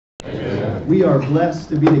We are blessed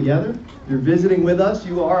to be together. If you're visiting with us,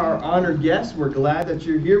 you are our honored guests. We're glad that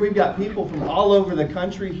you're here. We've got people from all over the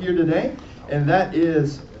country here today, and that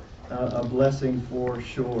is a blessing for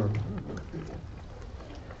sure.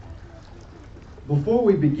 Before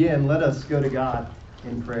we begin, let us go to God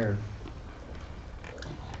in prayer.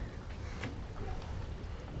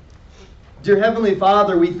 Dear Heavenly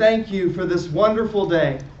Father, we thank you for this wonderful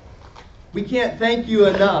day. We can't thank you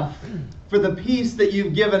enough for the peace that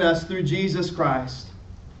you've given us through Jesus Christ.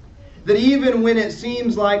 That even when it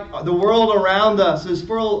seems like the world around us is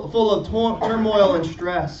full of turmoil and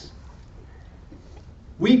stress,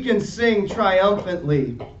 we can sing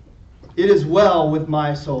triumphantly, "It is well with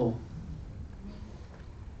my soul."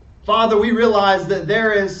 Father, we realize that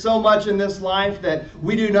there is so much in this life that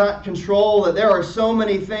we do not control, that there are so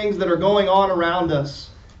many things that are going on around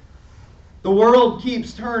us. The world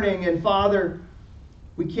keeps turning, and Father,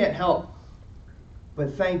 we can't help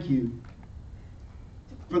but thank you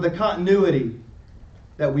for the continuity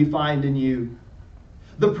that we find in you.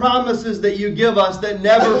 The promises that you give us that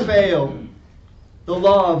never fail. The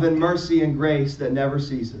love and mercy and grace that never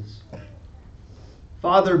ceases.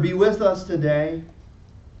 Father, be with us today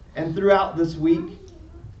and throughout this week.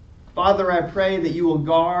 Father, I pray that you will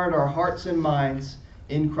guard our hearts and minds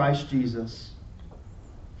in Christ Jesus.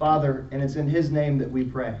 Father, and it's in His name that we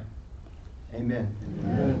pray. Amen.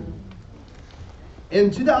 Amen. In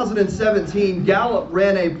 2017, Gallup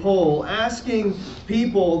ran a poll asking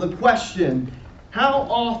people the question, how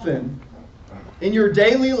often in your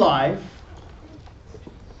daily life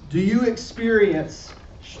do you experience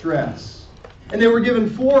stress? And they were given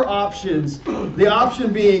 4 options. The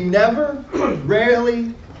option being never,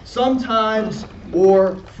 rarely, sometimes,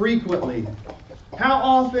 or frequently. How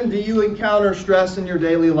often do you encounter stress in your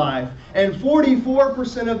daily life? And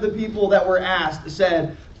 44% of the people that were asked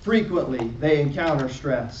said frequently they encounter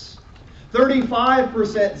stress.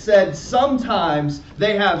 35% said sometimes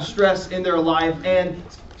they have stress in their life. And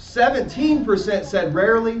 17% said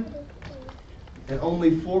rarely. And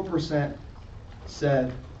only 4%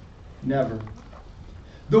 said never.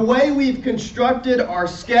 The way we've constructed our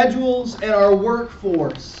schedules and our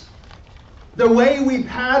workforce, the way we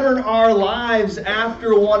pattern our lives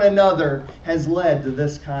after one another has led to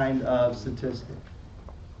this kind of statistic.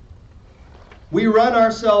 We run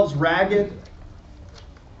ourselves ragged.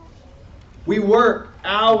 We work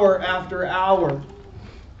hour after hour.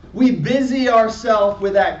 We busy ourselves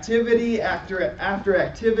with activity after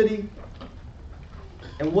activity.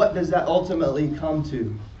 And what does that ultimately come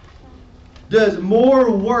to? Does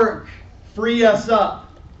more work free us up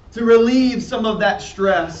to relieve some of that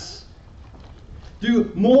stress?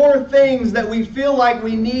 Do more things that we feel like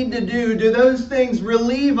we need to do those things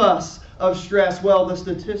relieve us of stress? Well, the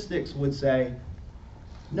statistics would say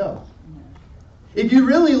no. If you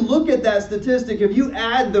really look at that statistic, if you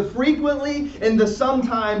add the frequently and the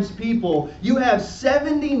sometimes people, you have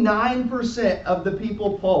 79% of the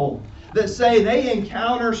people polled that say they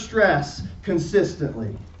encounter stress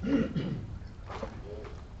consistently.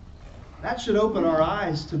 That should open our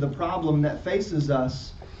eyes to the problem that faces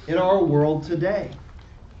us in our world today.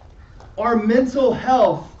 Our mental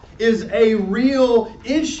health is a real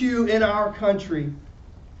issue in our country.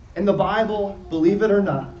 And the Bible, believe it or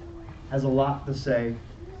not, has a lot to say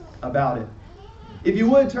about it. If you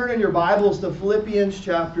would, turn in your Bibles to Philippians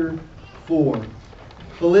chapter 4.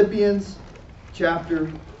 Philippians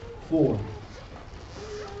chapter 4.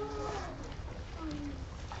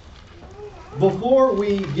 Before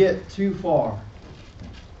we get too far,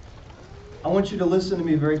 I want you to listen to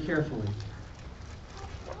me very carefully.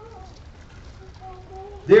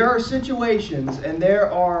 There are situations and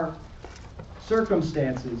there are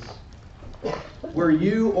circumstances where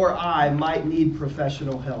you or I might need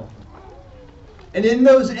professional help. And in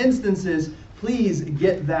those instances, please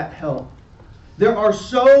get that help. There are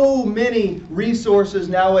so many resources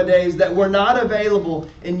nowadays that were not available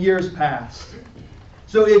in years past.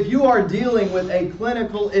 So if you are dealing with a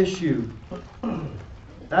clinical issue,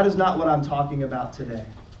 that is not what I'm talking about today.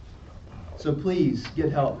 So please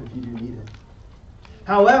get help if you do need it.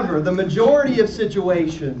 However, the majority of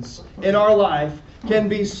situations in our life can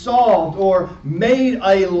be solved or made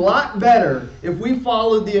a lot better if we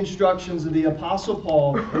followed the instructions of the Apostle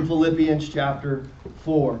Paul in Philippians chapter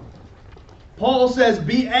 4. Paul says,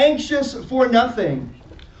 "Be anxious for nothing,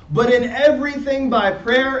 but in everything by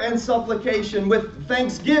prayer and supplication with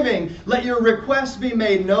thanksgiving, let your requests be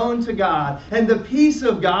made known to God. And the peace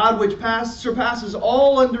of God, which surpasses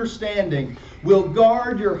all understanding, will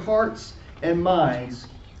guard your hearts and minds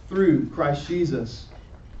through Christ Jesus."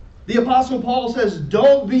 The Apostle Paul says,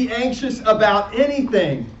 don't be anxious about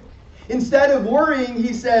anything. Instead of worrying,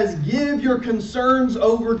 he says, give your concerns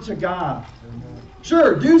over to God.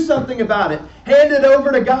 Sure, do something about it. Hand it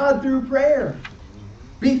over to God through prayer.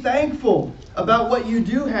 Be thankful about what you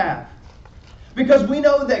do have. Because we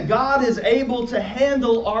know that God is able to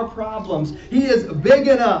handle our problems. He is big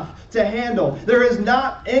enough to handle. There's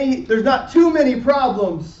not too many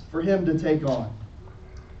problems for him to take on.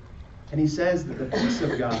 And he says that the peace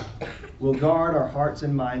of God will guard our hearts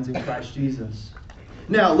and minds in Christ Jesus.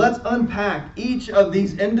 Now, let's unpack each of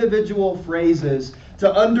these individual phrases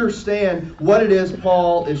to understand what it is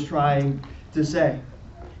Paul is trying to say.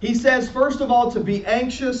 He says, first of all, to be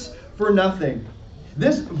anxious for nothing.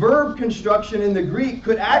 This verb construction in the Greek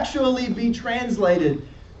could actually be translated,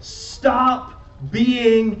 stop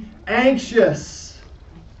being anxious.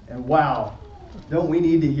 And wow, don't we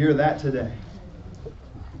need to hear that today?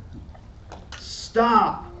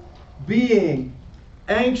 Stop being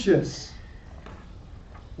anxious.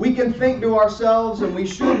 We can think to ourselves, and we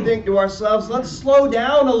should think to ourselves, let's slow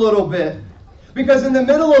down a little bit. Because in the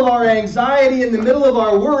middle of our anxiety, in the middle of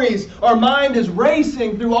our worries, our mind is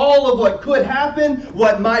racing through all of what could happen,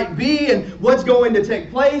 what might be, and what's going to take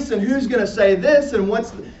place, and who's going to say this, and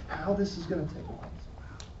how this is going to take place.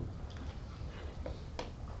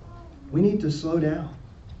 We need to slow down.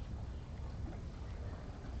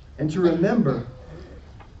 And to remember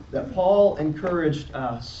that Paul encouraged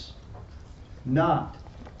us not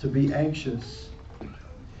to be anxious.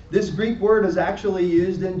 This Greek word is actually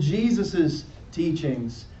used in Jesus'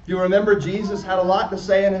 teachings. If you remember, Jesus had a lot to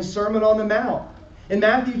say in his Sermon on the Mount. In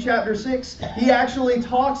Matthew chapter 6, he actually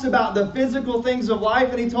talks about the physical things of life,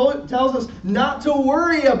 and he tells us not to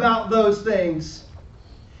worry about those things.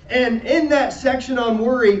 And in that section on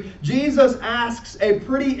worry, Jesus asks a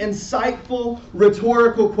pretty insightful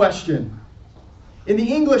rhetorical question. In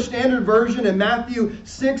the English Standard Version, in Matthew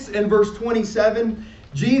 6 and verse 27,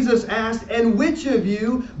 Jesus asked, and which of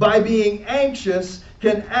you, by being anxious,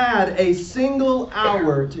 can add a single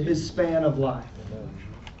hour to his span of life?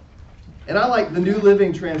 And I like the New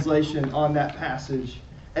Living Translation on that passage,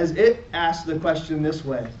 as it asks the question this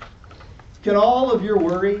way. Can all of your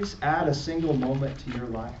worries add a single moment to your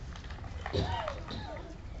life?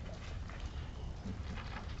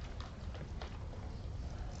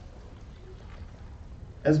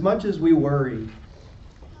 As much as we worry,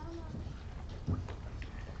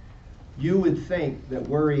 you would think that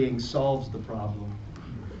worrying solves the problem.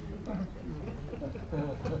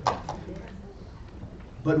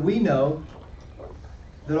 But we know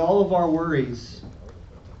that all of our worries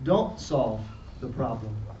don't solve the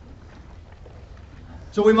problem.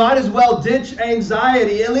 So we might as well ditch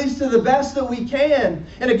anxiety, at least to the best that we can.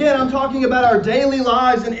 And again, I'm talking about our daily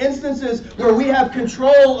lives and instances where we have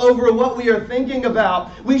control over what we are thinking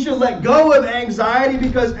about. We should let go of anxiety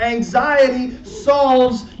because anxiety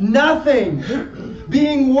solves nothing.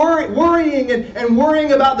 Worrying and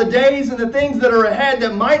worrying about the days and the things that are ahead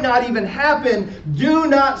that might not even happen do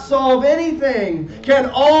not solve anything. Can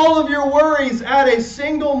all of your worries add a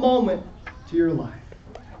single moment to your life?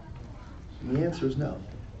 And the answer is no.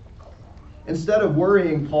 Instead of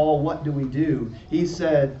worrying, Paul, what do? He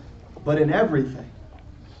said, but in everything,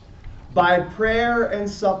 by prayer and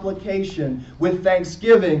supplication, with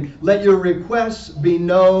thanksgiving, let your requests be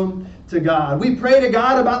known to God. We pray to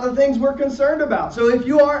God about the things we're concerned about. So if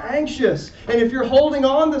you are anxious and if you're holding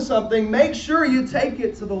on to something, make sure you take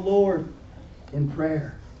it to the Lord in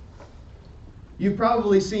prayer. You've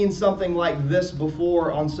probably seen something like this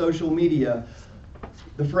before on social media.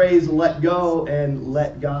 The phrase, let go and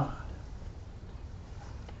let God.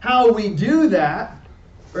 How we do that,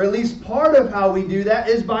 or at least part of how we do that,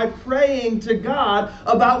 is by praying to God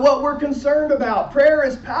about what we're concerned about. Prayer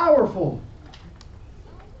is powerful.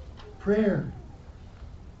 Prayer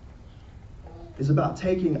is about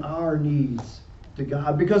taking our needs to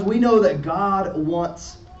God because we know that God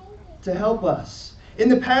wants to help us. In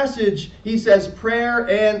the passage, he says prayer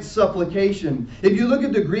and supplication. If you look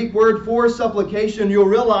at the Greek word for supplication, you'll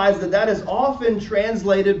realize that that is often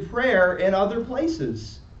translated prayer in other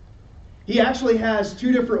places. He actually has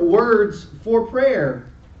two different words for prayer.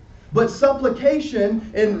 But supplication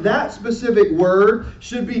in that specific word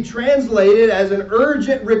should be translated as an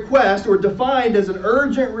urgent request or defined as an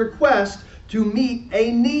urgent request to meet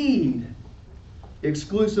a need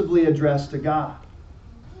exclusively addressed to God.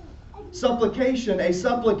 A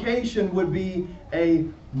supplication would be a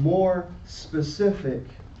more specific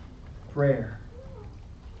prayer.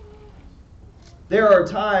 There are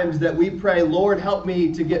times that we pray, Lord, help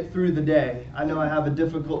me to get through the day. I know I have a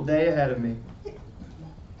difficult day ahead of me.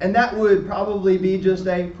 And that would probably be just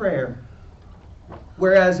a prayer.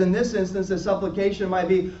 Whereas in this instance, the supplication might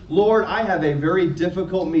be, Lord, I have a very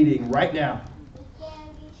difficult meeting right now.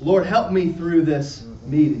 Lord, help me through this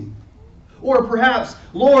meeting. Or perhaps,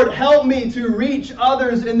 Lord, help me to reach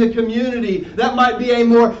others in the community. That might be a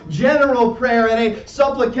more general prayer, and a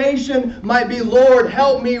supplication might be, Lord,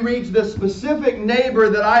 help me reach the specific neighbor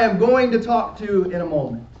that I am going to talk to in a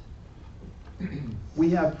moment. We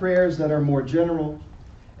have prayers that are more general,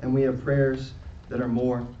 and we have prayers that are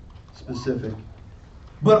more specific.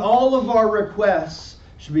 But all of our requests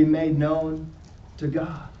should be made known to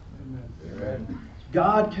God. Amen.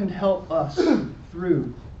 God can help us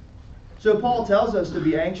through. So Paul tells us to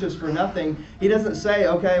be anxious for nothing. He doesn't say,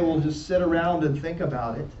 okay, we'll just sit around and think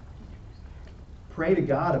about it. Pray to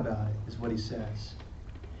God about it, is what he says.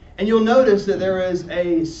 And you'll notice that there is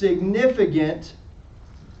a significant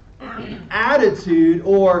attitude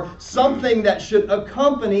or something that should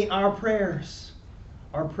accompany our prayers.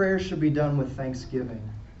 Our prayers should be done with thanksgiving.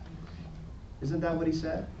 Isn't that what he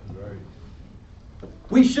said? Right.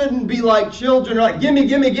 We shouldn't be like children, like, gimme,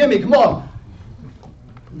 gimme, gimme, come on.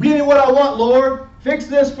 Give me what I want, Lord. Fix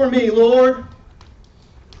this for me, Lord.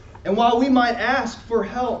 And while we might ask for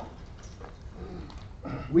help,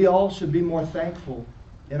 we all should be more thankful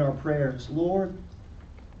in our prayers. Lord,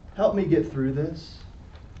 help me get through this.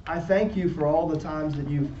 I thank you for all the times that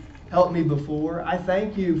you've helped me before. I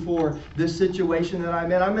thank you for this situation that I'm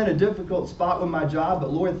in. I'm in a difficult spot with my job,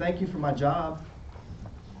 but Lord, thank you for my job.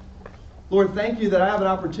 Lord, thank you that I have an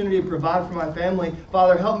opportunity to provide for my family.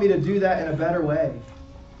 Father, help me to do that in a better way.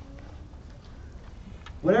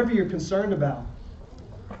 Whatever you're concerned about,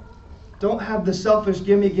 don't have the selfish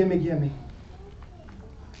gimme, gimme, gimme.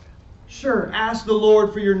 Sure, ask the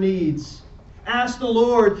Lord for your needs. Ask the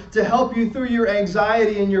Lord to help you through your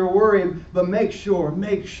anxiety and your worry, but make sure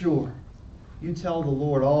you tell the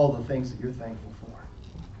Lord all the things that you're thankful for.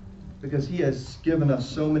 Because He has given us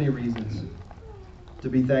so many reasons to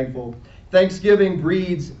be thankful. Thanksgiving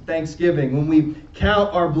breeds thanksgiving. When we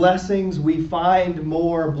count our blessings, we find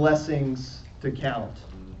more blessings to count.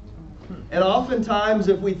 And oftentimes,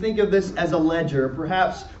 if we think of this as a ledger,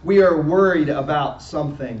 perhaps we are worried about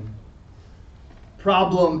something.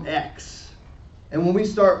 Problem X. And when we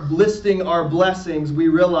start listing our blessings, we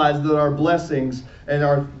realize that our blessings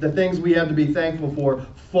and the things we have to be thankful for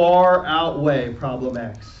far outweigh problem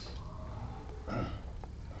X.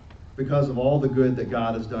 Because of all the good that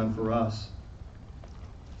God has done for us.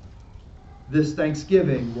 This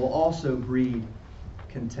thanksgiving will also breed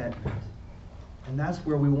contentment. And that's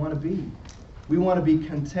where we want to be. We want to be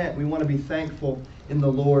content. We want to be thankful in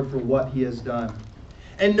the Lord for what He has done.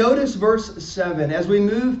 And notice verse 7. As we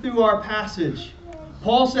move through our passage,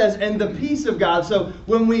 Paul says, and the peace of God. So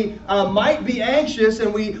when we might be anxious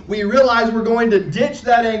and we realize we're going to ditch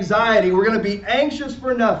that anxiety, we're going to be anxious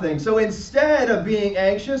for nothing. So instead of being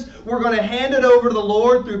anxious, we're going to hand it over to the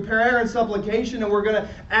Lord through prayer and supplication, and we're going to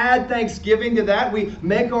add thanksgiving to that. We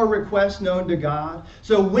make our requests known to God.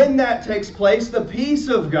 So when that takes place, the peace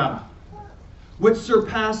of God, which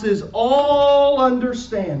surpasses all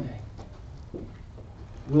understanding,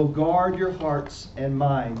 will guard your hearts and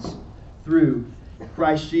minds through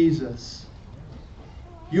Christ Jesus.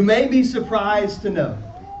 You may be surprised to know,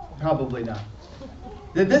 probably not,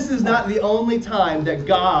 that this is not the only time that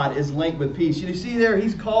God is linked with peace. You see there,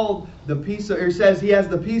 He's called the peace, or He says He has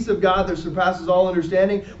the peace of God that surpasses all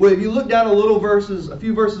understanding. Well, if you look down a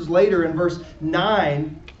few verses later in verse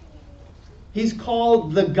 9, He's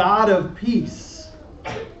called the God of peace.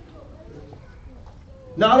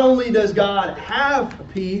 Not only does God have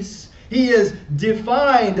peace, He is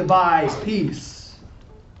defined by peace.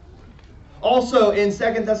 Also in 2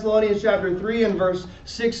 Thessalonians chapter 3 and verse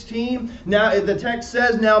 16, now the text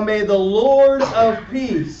says, now may the Lord of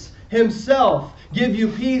peace Himself give you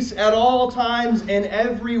peace at all times in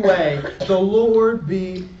every way. The Lord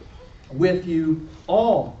be with you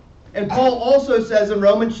all. And Paul also says in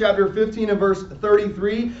Romans chapter 15 and verse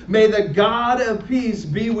 33, may the God of peace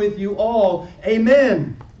be with you all.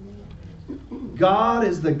 Amen. God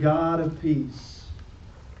is the God of peace.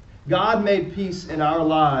 God made peace in our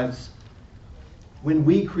lives when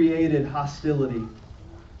we created hostility.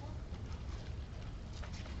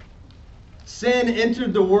 Sin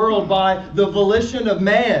entered the world by the volition of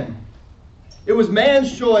man. It was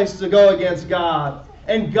man's choice to go against God.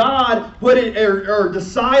 And God put it, or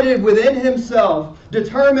decided within Himself,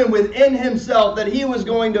 determined within Himself that He was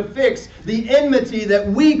going to fix the enmity that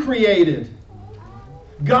we created.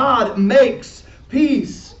 God makes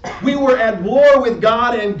peace. We were at war with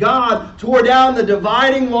God, and God tore down the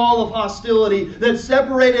dividing wall of hostility that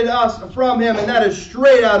separated us from Him, and that is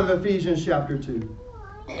straight out of Ephesians chapter 2.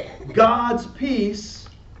 God's peace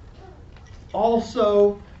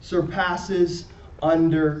also surpasses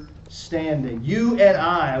understanding. You and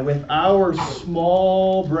I, with our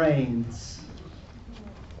small brains,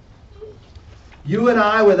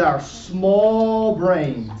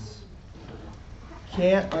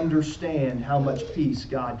 can't understand how much peace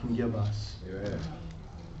God can give us. Yeah.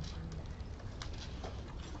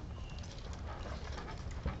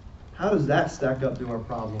 How does that stack up to our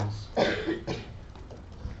problems?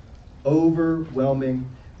 Overwhelming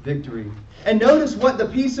victory. And notice what the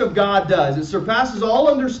peace of God does. It surpasses all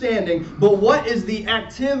understanding, but what is the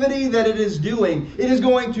activity that it is doing? It is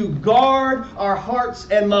going to guard our hearts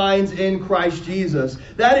and minds in Christ Jesus.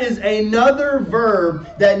 That is another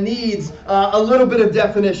verb that needs a little bit of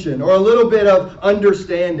definition or a little bit of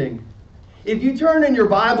understanding. If you turn in your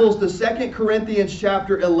Bibles to 2 Corinthians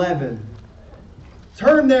chapter 11,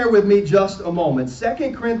 turn there with me just a moment.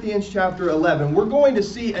 2 Corinthians chapter 11. We're going to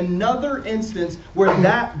see another instance where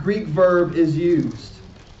that Greek verb is used.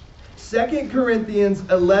 2 Corinthians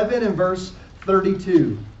 11 and verse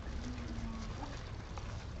 32.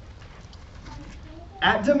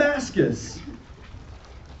 At Damascus.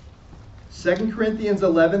 2 Corinthians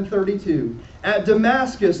 11:32. At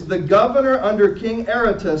Damascus, the governor under King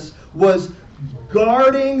Aretas was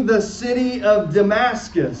guarding the city of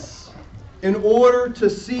Damascus in order to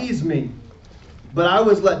seize me. But I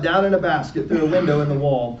was let down in a basket through a window in the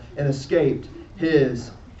wall and escaped his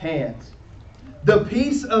hands. The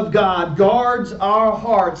peace of God guards our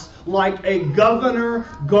hearts like a governor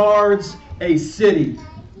guards a city.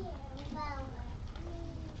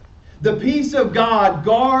 The peace of God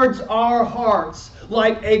guards our hearts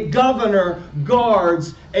like a governor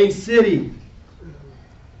guards a city.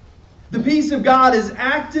 The peace of God is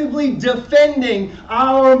actively defending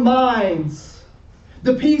our minds.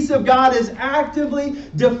 The peace of God is actively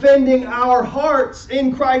defending our hearts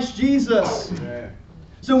in Christ Jesus. Amen.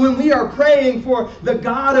 So when we are praying for the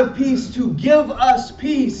God of peace to give us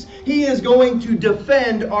peace, He is going to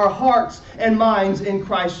defend our hearts and minds in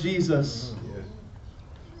Christ Jesus. Yes.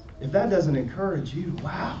 If that doesn't encourage you,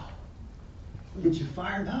 wow. Get you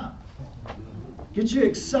fired up. Get you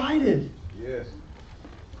excited. Yes.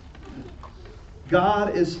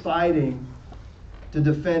 God is fighting to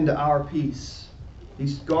defend our peace. He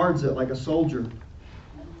guards it like a soldier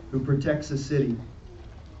who protects a city.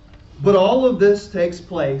 But all of this takes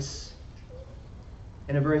place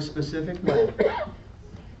in a very specific way.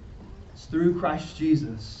 It's through Christ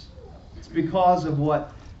Jesus. It's because of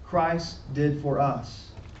what Christ did for us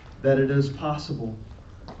that it is possible.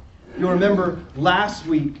 You'll remember last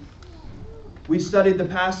week we studied the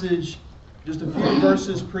passage just a few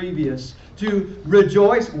verses previous. To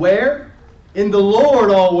rejoice where? In the Lord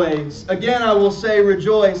always. Again, I will say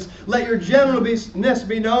rejoice. Let your gentleness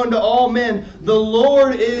be known to all men. The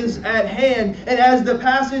Lord is at hand. And as the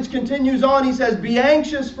passage continues on, he says, be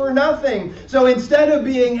anxious for nothing. So instead of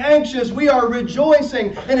being anxious, we are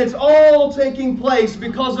rejoicing. And it's all taking place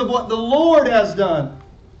because of what the Lord has done.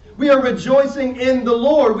 We are rejoicing in the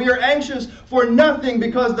Lord. We are anxious for nothing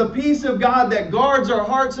because the peace of God that guards our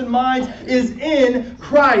hearts and minds is in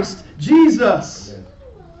Christ Jesus.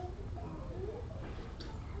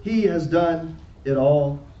 He has done it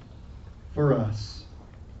all for us.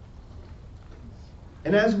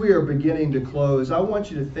 And as we are beginning to close, I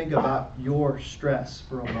want you to think about your stress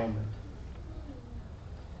for a moment.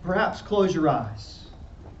 Perhaps close your eyes.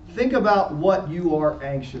 Think about what you are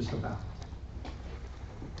anxious about.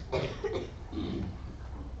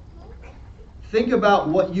 Think about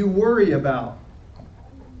what you worry about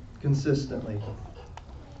consistently.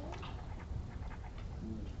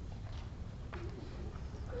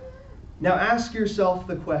 Now ask yourself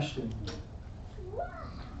the question,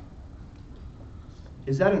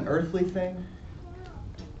 is that an earthly thing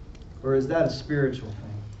or is that a spiritual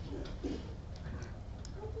thing?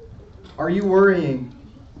 Are you worrying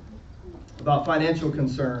about financial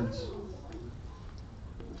concerns?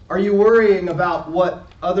 Are you worrying about what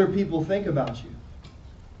other people think about you?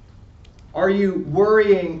 Are you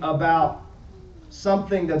worrying about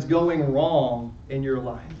something that's going wrong in your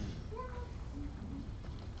life?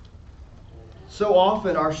 So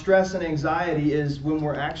often our stress and anxiety is when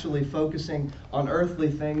we're actually focusing on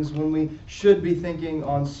earthly things when we should be thinking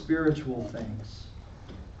on spiritual things.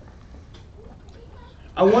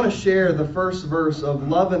 I want to share the first verse of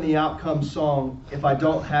Love and the Outcome song, If I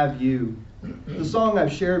Don't Have You. The song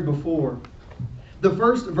I've shared before. The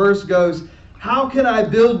first verse goes, how can I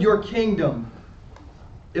build your kingdom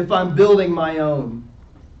if I'm building my own?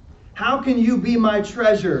 How can you be my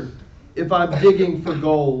treasure if I'm digging for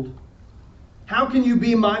gold? How can you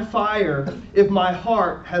be my fire if my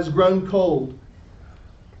heart has grown cold?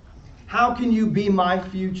 How can you be my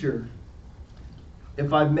future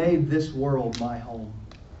if I've made this world my home?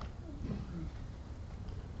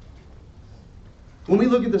 When we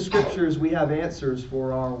look at the Scriptures, we have answers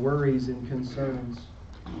for our worries and concerns.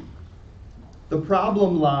 The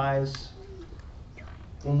problem lies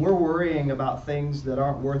when we're worrying about things that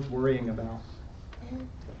aren't worth worrying about.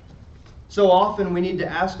 So often we need to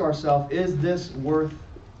ask ourselves, is this worth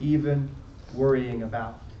even worrying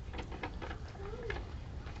about?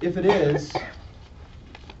 If it is,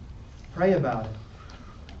 pray about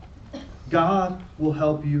it. God will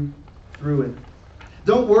help you through it.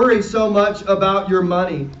 Don't worry so much about your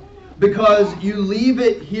money because you leave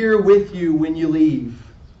it here with you when you leave.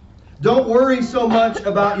 Don't worry so much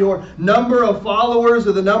about your number of followers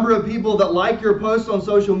or the number of people that like your posts on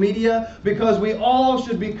social media, because we all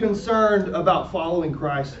should be concerned about following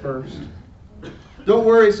Christ first. Don't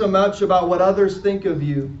worry so much about what others think of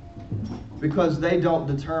you, because they don't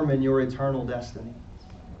determine your eternal destiny.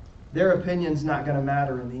 Their opinion's not going to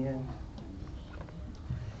matter in the end.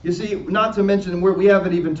 You see, not to mention, we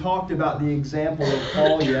haven't even talked about the example of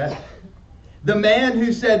Paul yet. The man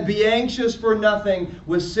who said, "Be anxious for nothing,"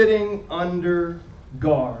 was sitting under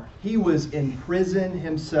guard. He was in prison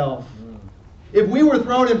himself. If we were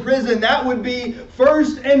thrown in prison, that would be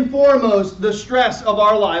first and foremost the stress of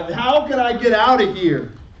our life. How can I get out of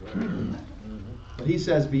here? But he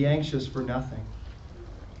says, "Be anxious for nothing."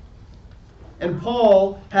 And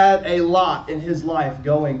Paul had a lot in his life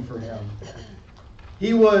going for him.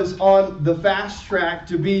 He was on the fast track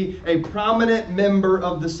to be a prominent member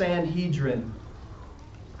of the Sanhedrin.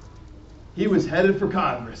 He was headed for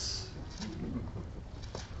Congress.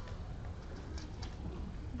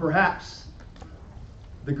 Perhaps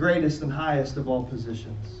the greatest and highest of all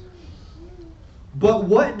positions. But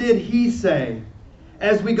what did he say?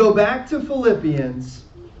 As we go back to Philippians,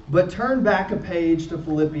 but turn back a page to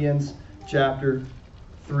Philippians chapter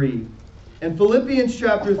 3. In Philippians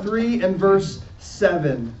chapter 3 and verse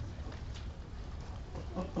 7,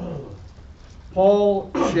 Paul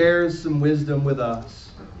shares some wisdom with us.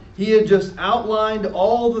 He had just outlined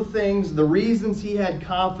all the things, the reasons he had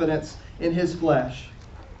confidence in his flesh.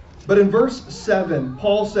 But in verse 7,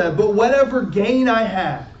 Paul said, "But whatever gain I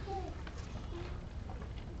had,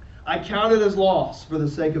 I count it as loss for the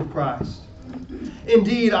sake of Christ.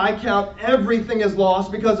 Indeed, I count everything as loss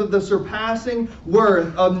because of the surpassing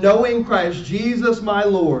worth of knowing Christ Jesus my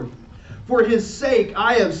Lord. For his sake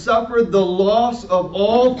I have suffered the loss of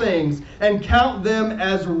all things and count them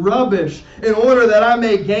as rubbish, in order that I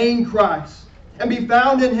may gain Christ and be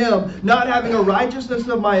found in him, not having a righteousness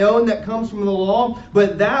of my own that comes from the law,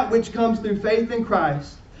 but that which comes through faith in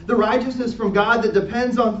Christ, the righteousness from God that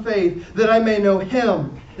depends on faith, that I may know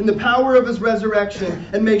him in the power of his resurrection,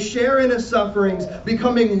 and may share in his sufferings,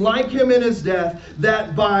 becoming like him in his death,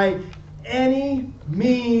 that by any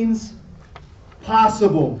means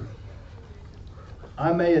possible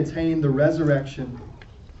I may attain the resurrection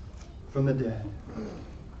from the dead."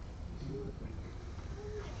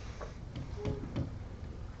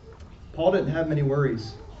 Paul didn't have many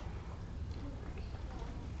worries.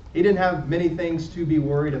 He didn't have many things to be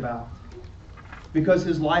worried about because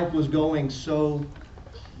his life was going so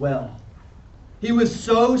well. He was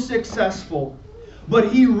so successful. But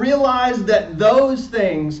he realized that those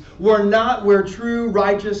things were not where true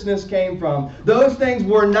righteousness came from. Those things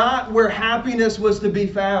were not where happiness was to be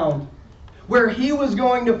found. Where he was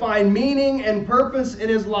going to find meaning and purpose in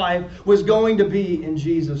his life was going to be in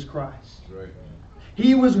Jesus Christ. Right.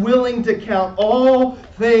 He was willing to count all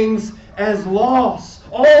things as loss.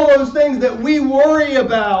 All those things that we worry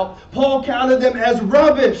about, Paul counted them as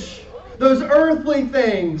rubbish. Those earthly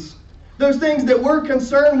things. Those things that we're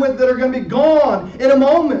concerned with that are going to be gone in a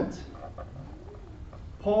moment.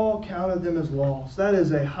 Paul counted them as loss. That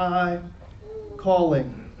is a high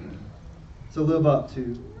calling to live up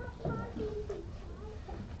to.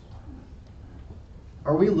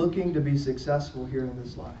 Are we looking to be successful here in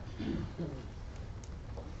this life?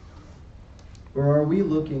 Or are we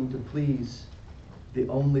looking to please the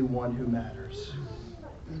only one who matters?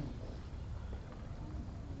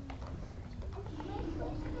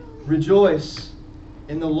 Rejoice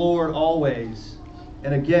in the Lord always.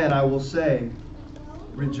 And again, I will say,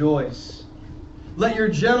 rejoice. Let your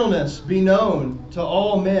gentleness be known to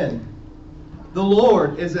all men. The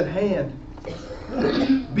Lord is at hand.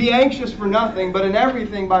 Be anxious for nothing, but in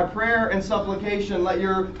everything by prayer and supplication,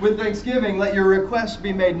 with thanksgiving, let your requests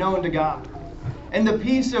be made known to God. And the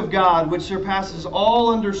peace of God, which surpasses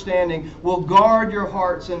all understanding, will guard your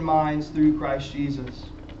hearts and minds through Christ Jesus.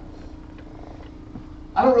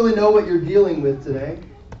 I don't really know what you're dealing with today.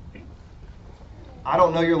 I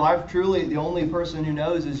don't know your life truly. The only person who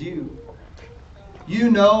knows is you. You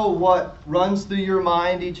know what runs through your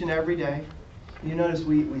mind each and every day. You notice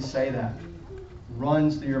we say that.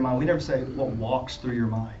 Runs through your mind. We never say what walks through your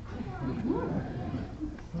mind.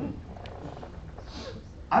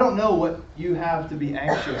 I don't know what you have to be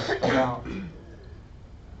anxious about.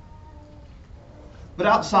 But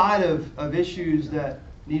outside of issues that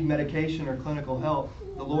need medication or clinical help,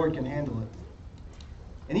 the Lord can handle it.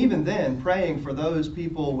 And even then, praying for those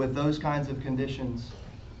people with those kinds of conditions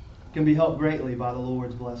can be helped greatly by the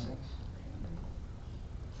Lord's blessings.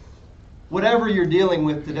 Whatever you're dealing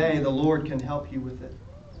with today, the Lord can help you with it.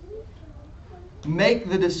 Make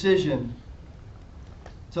the decision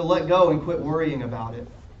to let go and quit worrying about it.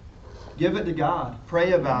 Give it to God.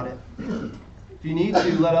 Pray about it. If you need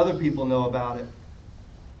to, let other people know about it.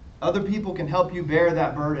 Other people can help you bear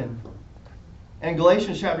that burden. In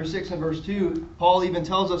Galatians chapter 6 and verse 2, Paul even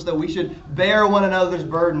tells us that we should bear one another's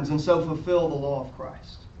burdens and so fulfill the law of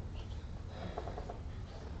Christ.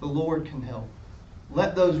 The Lord can help.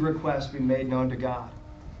 Let those requests be made known to God.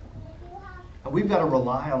 And we've got to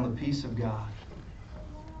rely on the peace of God.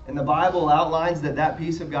 And the Bible outlines that that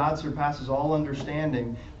peace of God surpasses all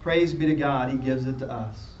understanding. Praise be to God, He gives it to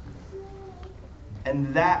us.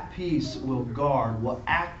 And that peace will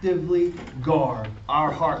actively guard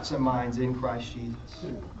our hearts and minds in Christ Jesus.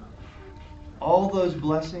 All those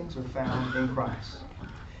blessings are found in Christ.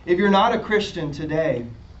 If you're not a Christian today,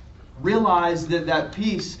 realize that that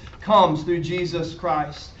peace comes through Jesus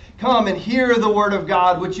Christ. Come and hear the Word of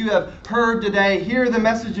God, which you have heard today. Hear the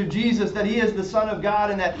message of Jesus, that He is the Son of God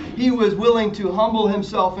and that He was willing to humble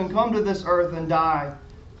Himself and come to this earth and die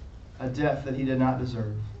a death that He did not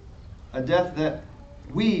deserve. A death that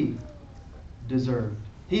we deserved.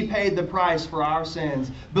 He paid the price for our sins.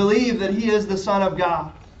 Believe that He is the Son of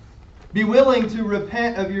God. Be willing to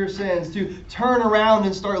repent of your sins, to turn around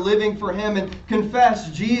and start living for Him and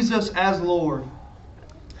confess Jesus as Lord.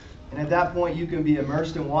 And at that point, you can be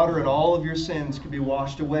immersed in water and all of your sins can be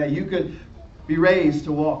washed away. You could be raised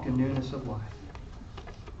to walk in newness of life.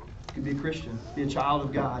 You could be a Christian, be a child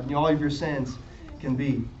of God, and all of your sins can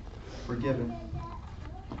be forgiven.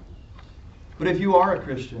 But if you are a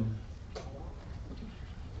Christian,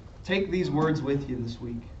 take these words with you this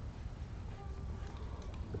week.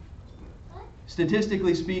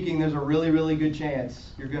 Statistically speaking, there's a really, really good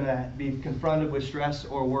chance you're going to be confronted with stress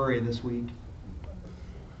or worry this week.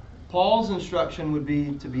 Paul's instruction would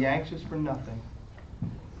be to be anxious for nothing,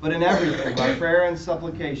 but in everything, by prayer and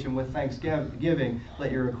supplication with thanksgiving, let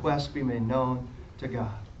your requests be made known to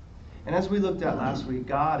God. And as we looked at last week,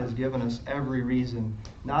 God has given us every reason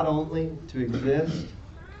not only to exist,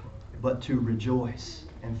 but to rejoice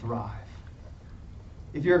and thrive.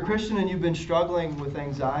 If you're a Christian and you've been struggling with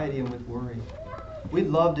anxiety and with worry, we'd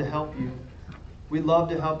love to help you. We'd love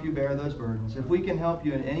to help you bear those burdens. If we can help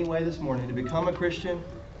you in any way this morning to become a Christian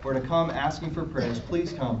or to come asking for prayers,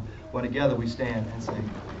 please come while together we stand and sing.